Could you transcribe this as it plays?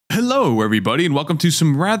Hello everybody and welcome to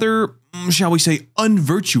some rather, shall we say,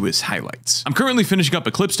 unvirtuous highlights. I'm currently finishing up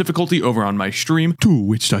Eclipse difficulty over on my stream,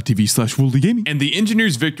 twitch.tv/Woolie Gaming, and the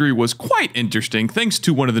engineer's victory was quite interesting thanks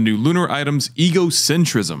to one of the new lunar items,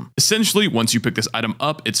 egocentrism. Essentially, once you pick this item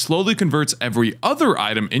up, it slowly converts every other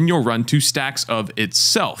item in your run to stacks of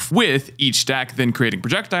itself, with each stack then creating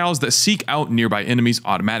projectiles that seek out nearby enemies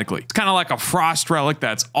automatically. It's kind of like a frost relic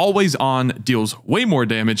that's always on, deals way more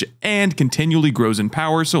damage, and continually grows in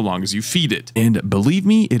power so long as you feed it. And believe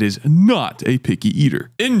me, it is not a picky eater.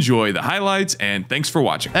 Enjoy the highlights and thanks for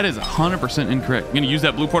watching. That is 100% incorrect. I'm gonna use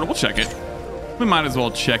that blue portal. We'll check it. We might as well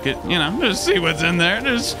check it, you know, just see what's in there.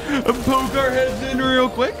 Just poke our heads in real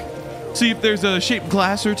quick. See if there's a shaped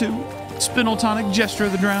glass or two. Spinal tonic, gesture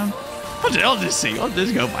of the drown. I'll just see. I'll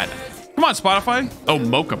just go find it. Come on, Spotify. Oh,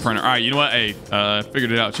 mocha printer. All right, you know what? Hey,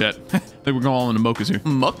 figured it out, chat. I think we're going all into mochas here.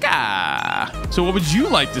 Mocha. So what would you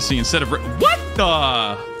like to see instead of... What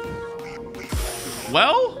the...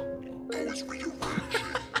 Well...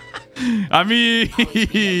 I mean,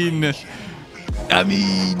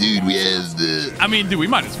 dude, we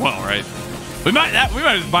might as well, right? We might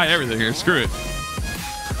just buy everything here. Screw it.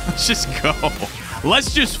 Let's just go.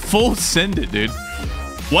 Let's just full send it, dude.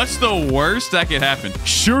 What's the worst that could happen?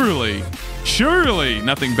 Surely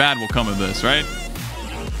nothing bad will come of this, right?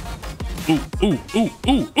 Ooh.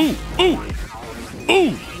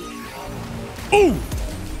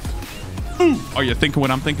 Are you thinking what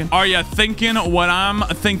I'm thinking? Are you thinking what I'm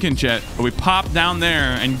thinking, chat? We pop down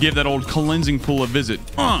there and give that old cleansing pool a visit.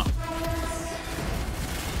 All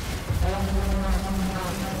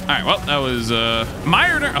right, well, that was my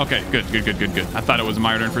turn. Okay, good. I thought it was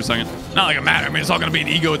my turn for a second. Not like it matters. I mean, it's all gonna be an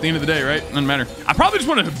ego at the end of the day, right? Doesn't matter. I probably just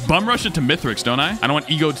want to bum rush it to Mithrix, don't I? I don't want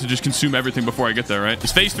ego to just consume everything before I get there, right?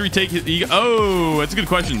 Does phase 3 take his ego? Oh, that's a good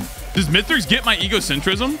question. Does Mithrix get my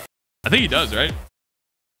egocentrism? I think he does, right?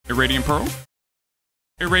 Irradiant Pearl?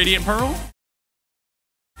 Irradiant Pearl?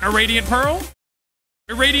 Irradiant Pearl?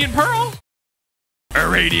 Irradiant Pearl?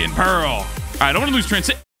 Irradiant Pearl. All right, I don't want to lose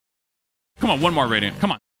transit. Come on, one more Radiant.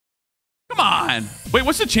 Come on. Come on. Wait,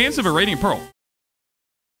 what's the chance of a Radiant Pearl?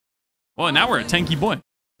 Well, now we're a tanky boy.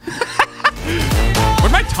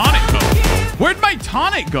 Where'd my tonic go? Where'd my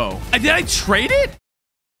tonic go? Did I trade it?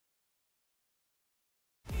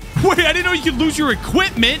 Wait, I didn't know you could lose your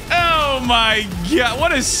equipment. Oh my God,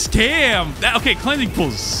 what a scam. Okay, cleansing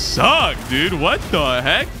pools suck, dude. What the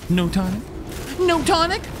heck? No tonic? No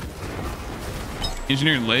tonic?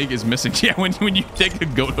 Engineering leg is missing. Yeah, when you take the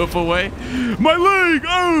goat hoof away. My leg!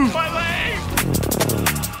 Oh! My leg!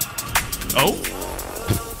 Oh.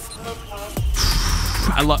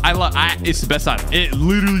 It's the best item. It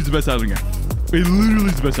literally is the best item in the game. It literally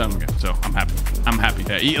is the best item in the game. So I'm happy. I'm happy.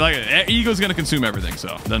 Yeah, ego's gonna consume everything,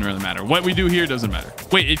 so it doesn't really matter. What we do here doesn't matter.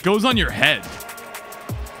 Wait, it goes on your head.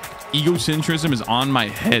 Egocentrism is on my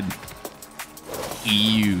head.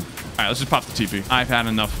 Ew. All right, let's just pop the TP. I've had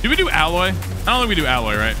enough. Do we do alloy? I don't think we do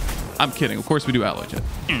alloy, right? I'm kidding. Of course we do alloy, chat.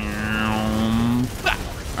 All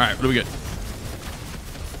right, what do we get?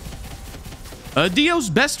 Dio's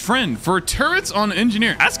best friend for turrets on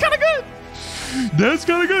engineer. That's kind of good. That's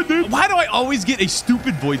kind of good, dude. Why do I always get a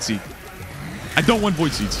stupid void seed? I don't want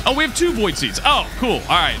void seeds. Oh, we have 2 void seeds. Oh, cool.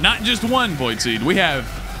 All right, not just 1 void seed. We have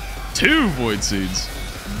 2 void seeds.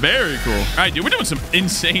 Very cool. All right, dude, we're doing some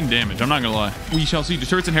insane damage. I'm not gonna lie. We shall see. Do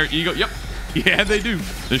turrets inherit ego? Yep. Yeah, they do.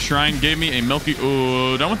 The shrine gave me a milky.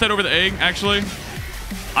 Oh, don't want that over the egg, actually.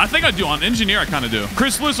 I think I do. On engineer, I kind of do.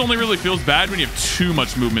 Chrysalis only really feels bad when you have too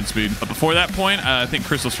much movement speed. But before that point, I think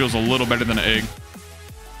Chrysalis feels a little better than an egg.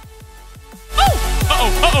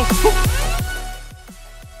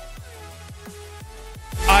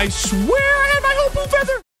 I swear I had my Hopu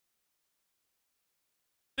feather.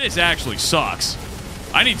 This actually sucks.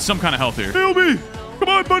 I need some kind of health here. Help me. Come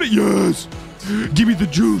on, buddy. Yes. Give me the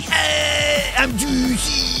juice. I'm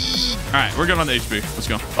juicy. All right, we're good on the HP. Let's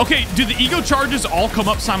go. Okay, do the ego charges all come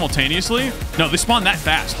up simultaneously? No, they spawn that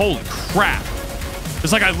fast. Holy crap.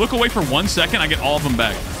 It's like I look away for 1 second, I get all of them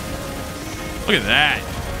back. Look at that.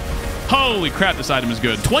 Holy crap, this item is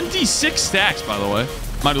good. 26 stacks, by the way.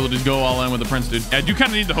 Might as well just go all in with the prince, dude. I do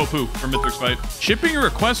kind of need the Hopu for Mithrix fight. Shipping a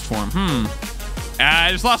request form.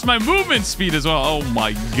 I just lost my movement speed as well. Oh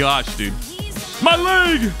my gosh, dude. My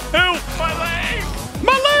leg! Help! My leg!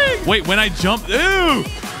 My leg! Wait, when I jump... Ew!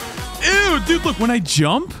 Ew, dude, look. When I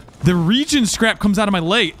jump, the regen scrap comes out of my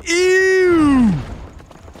leg. Ew!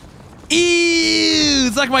 Ew!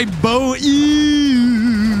 It's like my bow.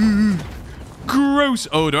 Ew! Gross.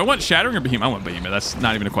 Oh, do I want Shattering or Behemoth? I want Behemoth. That's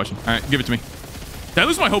not even a question. All right, give it to me. Did I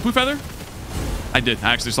lose my Hopu feather? I did.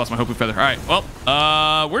 I actually just lost my Hopu feather. All right. Well,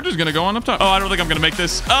 we're just going to go on up top. Oh, I don't think I'm going to make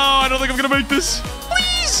this. Oh, I don't think I'm going to make this.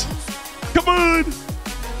 Please.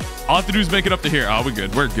 All I have to do is make it up to here. Oh, we're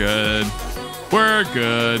good. We're good. We're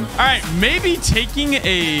good. All right. Maybe taking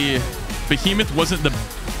a behemoth wasn't the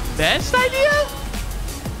best idea.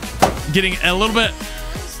 Getting a little bit.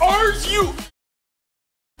 Are you?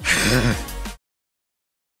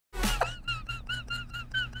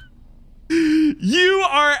 You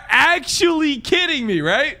are actually kidding me,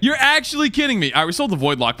 right? You're actually kidding me. All right, we sold the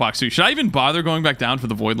void lockbox too. Should I even bother going back down for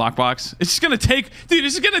the void lockbox? It's just gonna take, dude,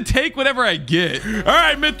 it's just gonna take whatever I get. All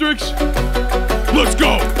right, Mithrix, let's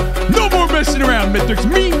go. No more messing around, Mithrix.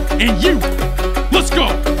 Me and you. Let's go.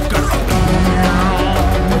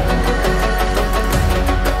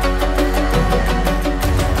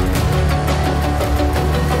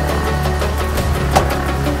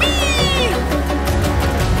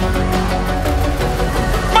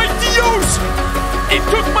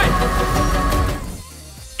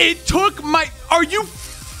 It took my... Are you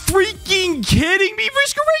freaking kidding me,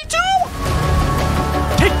 Riscarade 2?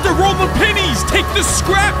 Take the roll of pennies. Take the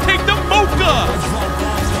scrap. Take the mocha.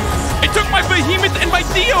 It took my behemoth and my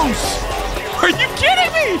Theos. Are you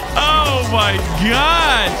kidding me? Oh my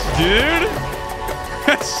gosh, dude.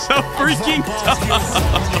 That's so freaking tough.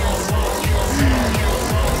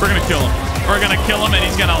 We're going to kill him. We're going to kill him and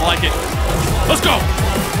he's going to like it. Let's go.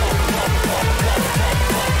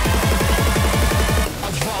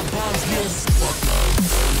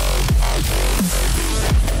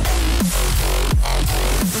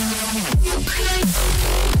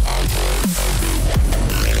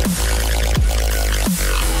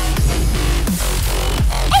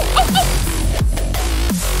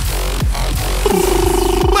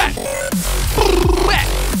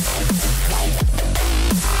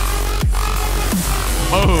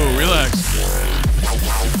 Oh, relax.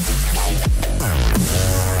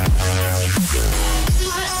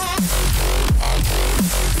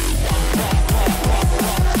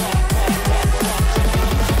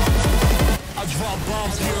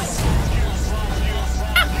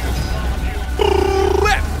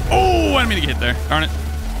 Oh, I didn't mean to get hit there. Darn it.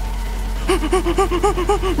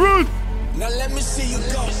 Run! Now let me see you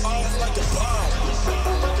go off like a bomb.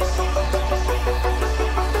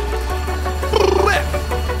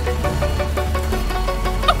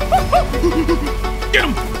 Get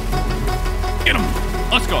him! Get him!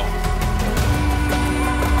 Let's go.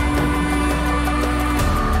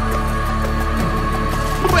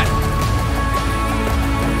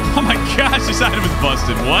 Oh my gosh, this item is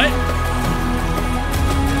busted. What?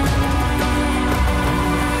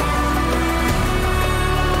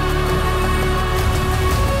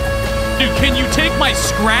 Dude, can you take my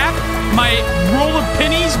scrap, my roll of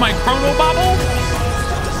pennies, my chrono bobble?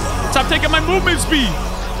 Stop taking my movement speed.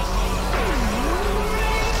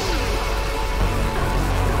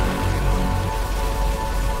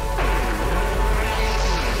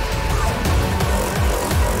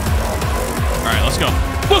 All right, let's go.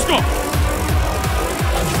 Let's go.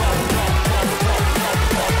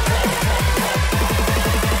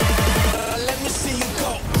 Let me see you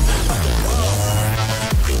go.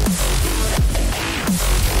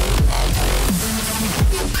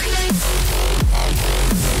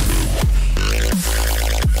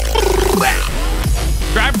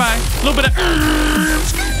 Drive by. A little bit of.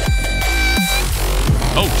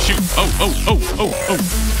 Oh, shoot. Oh. I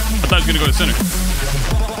thought I was going to go to center.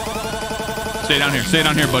 Stay down here. Stay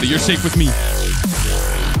down here, buddy. You're safe with me.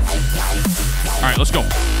 All right, let's go.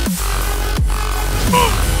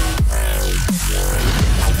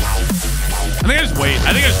 I think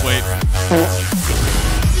I just wait.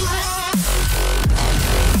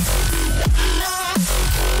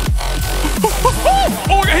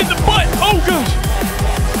 Oh, I got hit in the butt. Oh, gosh.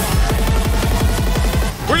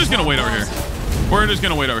 We're just going to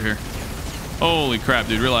wait over here. Holy crap,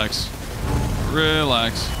 dude. Relax.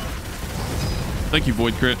 Thank you,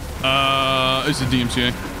 Void Crit. This is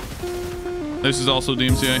DMCA. This is also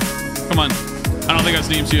DMCA. Come on. I don't think that's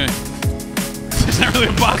DMCA. It's not really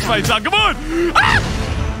a boss fight, son. Come on. Ah!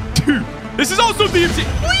 Dude, this is also DMCA.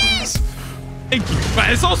 Please. Thank you.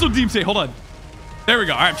 Right, it's also DMCA. Hold on. There we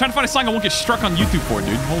go. All right, I'm trying to find a song I won't get struck on YouTube for,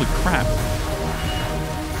 dude. Holy crap.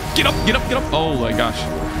 Get up. Oh, my gosh.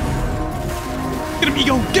 Get him,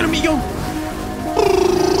 ego.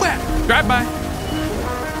 Drive by.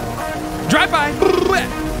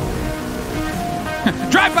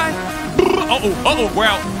 Uh-oh. We're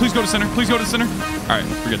out. Please go to center. All right,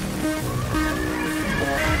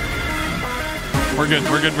 we're good.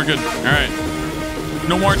 We're good. All right.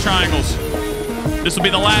 No more triangles. This will be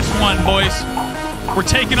the last one, boys. We're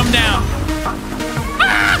taking them down.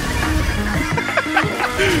 Ah!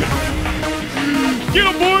 Get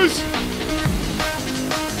him, boys.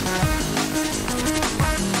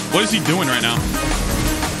 What is he doing right now?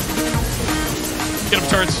 Get him,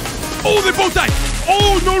 turrets. Oh, they both died.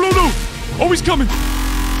 Oh, no, no, no. Oh, he's coming.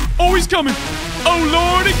 Oh, he's coming. Oh,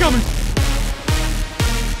 Lord, he's coming.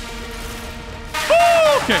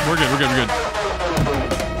 Oh, okay, we're good, we're good, we're good.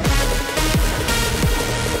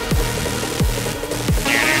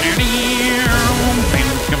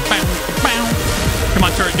 Come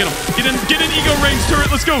on, turret, get him. Get in ego range, turret.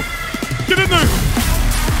 Let's go. Get in there.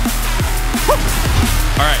 Woo.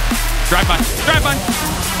 All right, drive by, drive by.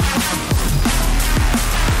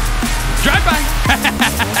 Drive by.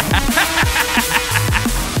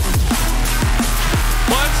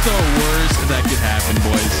 What's the worst that could happen,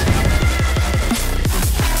 boys?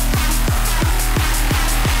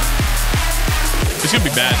 It's gonna be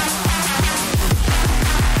bad.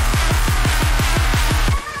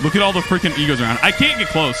 Look at all the freaking egos around. I can't get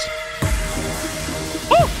close.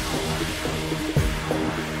 Woo!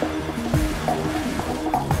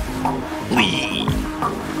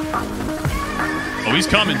 Oh, he's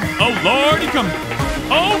coming. Oh, Lord, he's coming.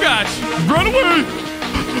 Oh, gosh. Run away.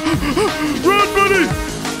 Run, buddy.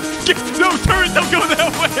 No, turret, don't go that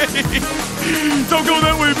way. Don't go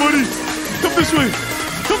that way, buddy. Come this way.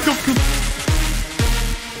 Come, come, come.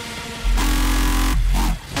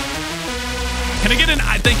 Can I get an...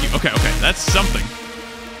 thank you. Okay, okay. That's something.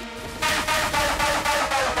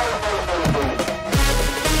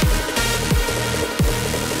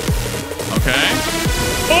 Okay.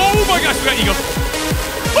 Oh, my gosh. We got eagle.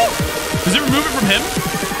 Woo! Does it remove it from him?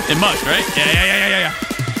 It must, right? Yeah, yeah, yeah, yeah, yeah, yeah.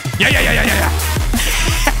 Yeah, yeah, yeah, yeah, yeah, yeah.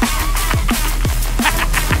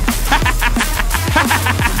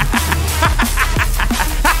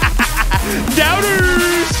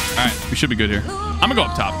 Doubters! All right, we should be good here. I'm gonna go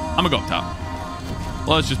up top. I'm gonna go up top.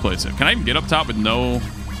 Well, let's just play it safe. Can I even get up top with no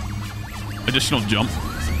additional jump?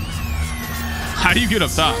 How do you get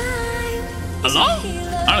up top? Hello?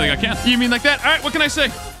 I don't think I can. You mean like that? All right, what can I say?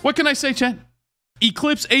 What can I say, chat?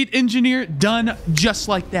 Eclipse 8 engineer done just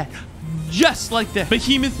like that. Just like that.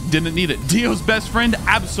 Behemoth didn't need it. Dio's best friend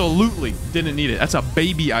absolutely didn't need it. That's a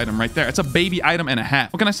baby item right there. That's a baby item and a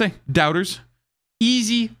hat. What can I say? Doubters.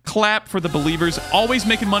 Easy clap for the believers. Always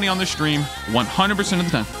making money on the stream 100% of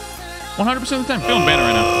the time. 100% of the time. Feeling better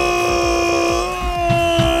right now.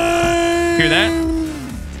 Hear that?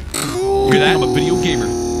 Hear that? I'm a video gamer.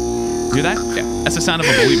 Hear that? Yeah. That's the sound of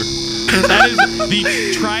a believer. That is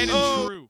the tried and true.